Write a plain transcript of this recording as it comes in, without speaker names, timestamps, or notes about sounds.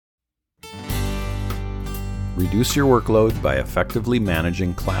Reduce your workload by effectively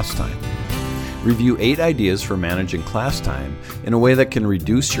managing class time. Review 8 ideas for managing class time in a way that can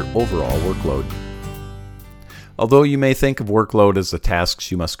reduce your overall workload. Although you may think of workload as the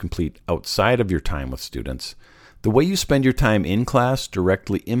tasks you must complete outside of your time with students, the way you spend your time in class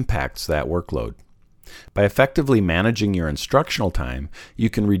directly impacts that workload. By effectively managing your instructional time, you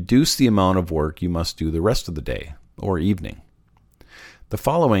can reduce the amount of work you must do the rest of the day or evening. The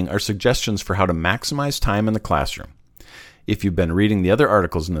following are suggestions for how to maximize time in the classroom. If you've been reading the other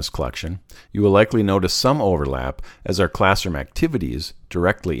articles in this collection, you will likely notice some overlap as our classroom activities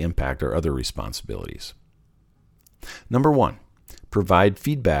directly impact our other responsibilities. Number 1, provide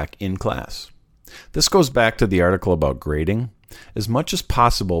feedback in class. This goes back to the article about grading. As much as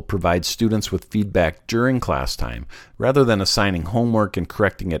possible, provide students with feedback during class time rather than assigning homework and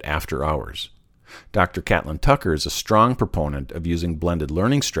correcting it after hours. Dr. Catlin Tucker is a strong proponent of using blended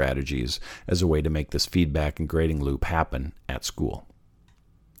learning strategies as a way to make this feedback and grading loop happen at school.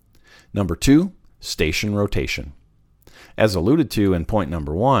 Number 2, station rotation. As alluded to in point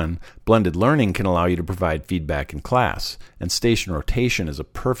number 1, blended learning can allow you to provide feedback in class, and station rotation is a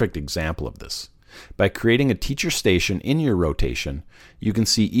perfect example of this. By creating a teacher station in your rotation, you can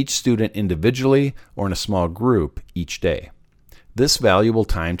see each student individually or in a small group each day. This valuable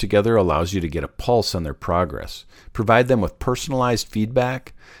time together allows you to get a pulse on their progress, provide them with personalized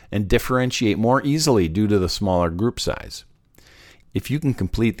feedback, and differentiate more easily due to the smaller group size. If you can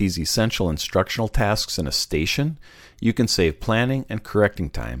complete these essential instructional tasks in a station, you can save planning and correcting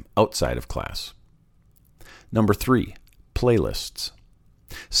time outside of class. Number 3, playlists.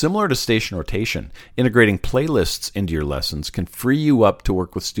 Similar to station rotation, integrating playlists into your lessons can free you up to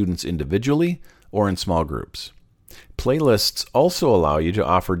work with students individually or in small groups. Playlists also allow you to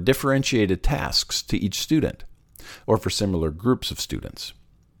offer differentiated tasks to each student, or for similar groups of students.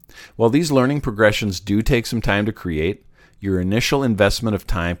 While these learning progressions do take some time to create, your initial investment of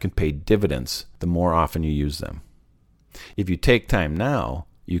time can pay dividends the more often you use them. If you take time now,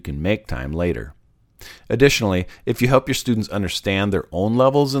 you can make time later. Additionally, if you help your students understand their own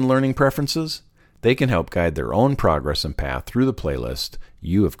levels and learning preferences, they can help guide their own progress and path through the playlist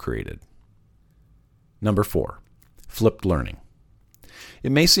you have created. Number 4, flipped learning.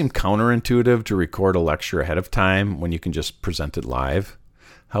 It may seem counterintuitive to record a lecture ahead of time when you can just present it live.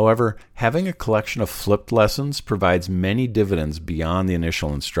 However, having a collection of flipped lessons provides many dividends beyond the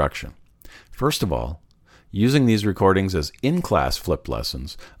initial instruction. First of all, using these recordings as in-class flipped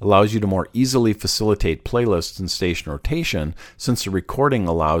lessons allows you to more easily facilitate playlists and station rotation, since the recording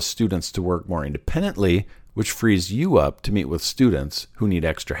allows students to work more independently, which frees you up to meet with students who need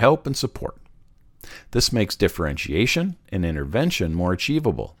extra help and support. This makes differentiation and intervention more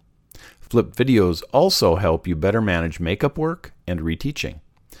achievable. Flipped videos also help you better manage makeup work and reteaching.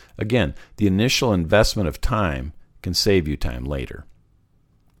 Again, the initial investment of time can save you time later.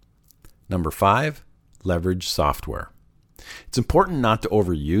 Number 5, leverage software. It's important not to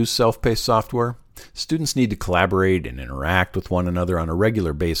overuse self-paced software. Students need to collaborate and interact with one another on a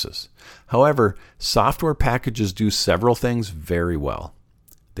regular basis. However, software packages do several things very well.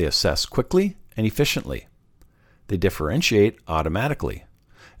 They assess quickly and efficiently. They differentiate automatically,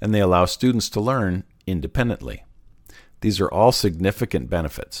 and they allow students to learn independently. These are all significant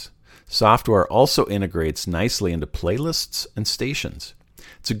benefits. Software also integrates nicely into playlists and stations.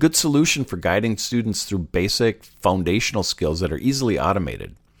 It's a good solution for guiding students through basic foundational skills that are easily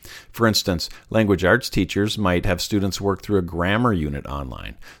automated. For instance, language arts teachers might have students work through a grammar unit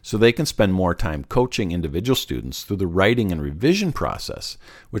online, so they can spend more time coaching individual students through the writing and revision process,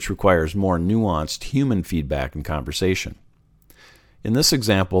 which requires more nuanced human feedback and conversation. In this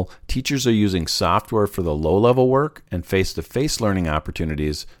example, teachers are using software for the low-level work and face-to-face learning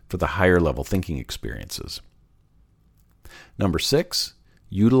opportunities for the higher-level thinking experiences. Number 6,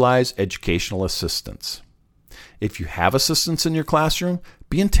 utilize educational assistants. If you have assistants in your classroom,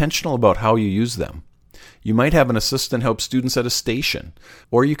 be intentional about how you use them. You might have an assistant help students at a station,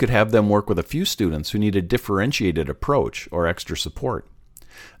 or you could have them work with a few students who need a differentiated approach or extra support.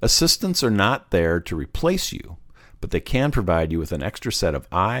 Assistants are not there to replace you, but they can provide you with an extra set of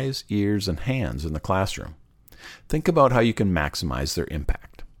eyes, ears, and hands in the classroom. Think about how you can maximize their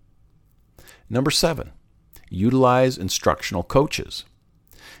impact. Number 7, utilize instructional coaches.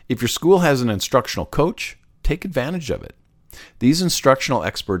 If your school has an instructional coach, take advantage of it. These instructional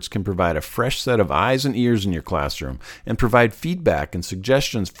experts can provide a fresh set of eyes and ears in your classroom and provide feedback and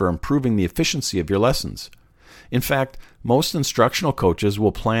suggestions for improving the efficiency of your lessons. In fact, most instructional coaches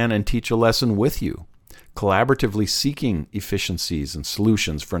will plan and teach a lesson with you, collaboratively seeking efficiencies and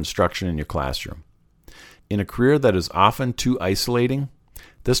solutions for instruction in your classroom. In a career that is often too isolating,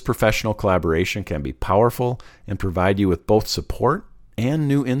 This professional collaboration can be powerful and provide you with both support and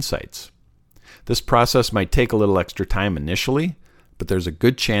new insights. This process might take a little extra time initially, but there's a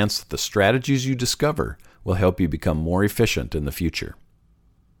good chance that the strategies you discover will help you become more efficient in the future.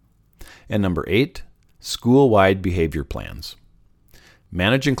 And number 8, school-wide behavior plans.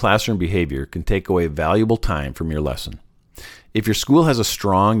 Managing classroom behavior can take away valuable time from your lesson. If your school has a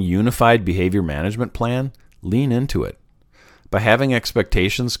strong, unified behavior management plan, lean into it. By having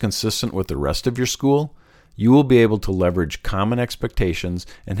expectations consistent with the rest of your school, you will be able to leverage common expectations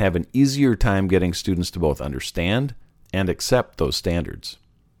and have an easier time getting students to both understand and accept those standards.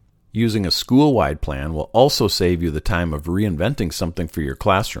 Using a school-wide plan will also save you the time of reinventing something for your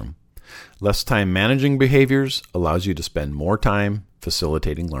classroom. Less time managing behaviors allows you to spend more time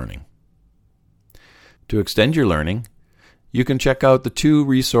facilitating learning. To extend your learning, you can check out the 2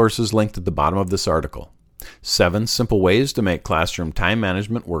 resources linked at the bottom of this article. 7 Simple Ways to Make Classroom Time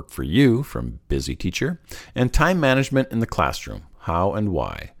Management Work for You from Busy Teacher, and Time Management in the Classroom, How and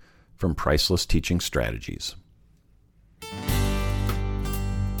Why from Priceless Teaching Strategies.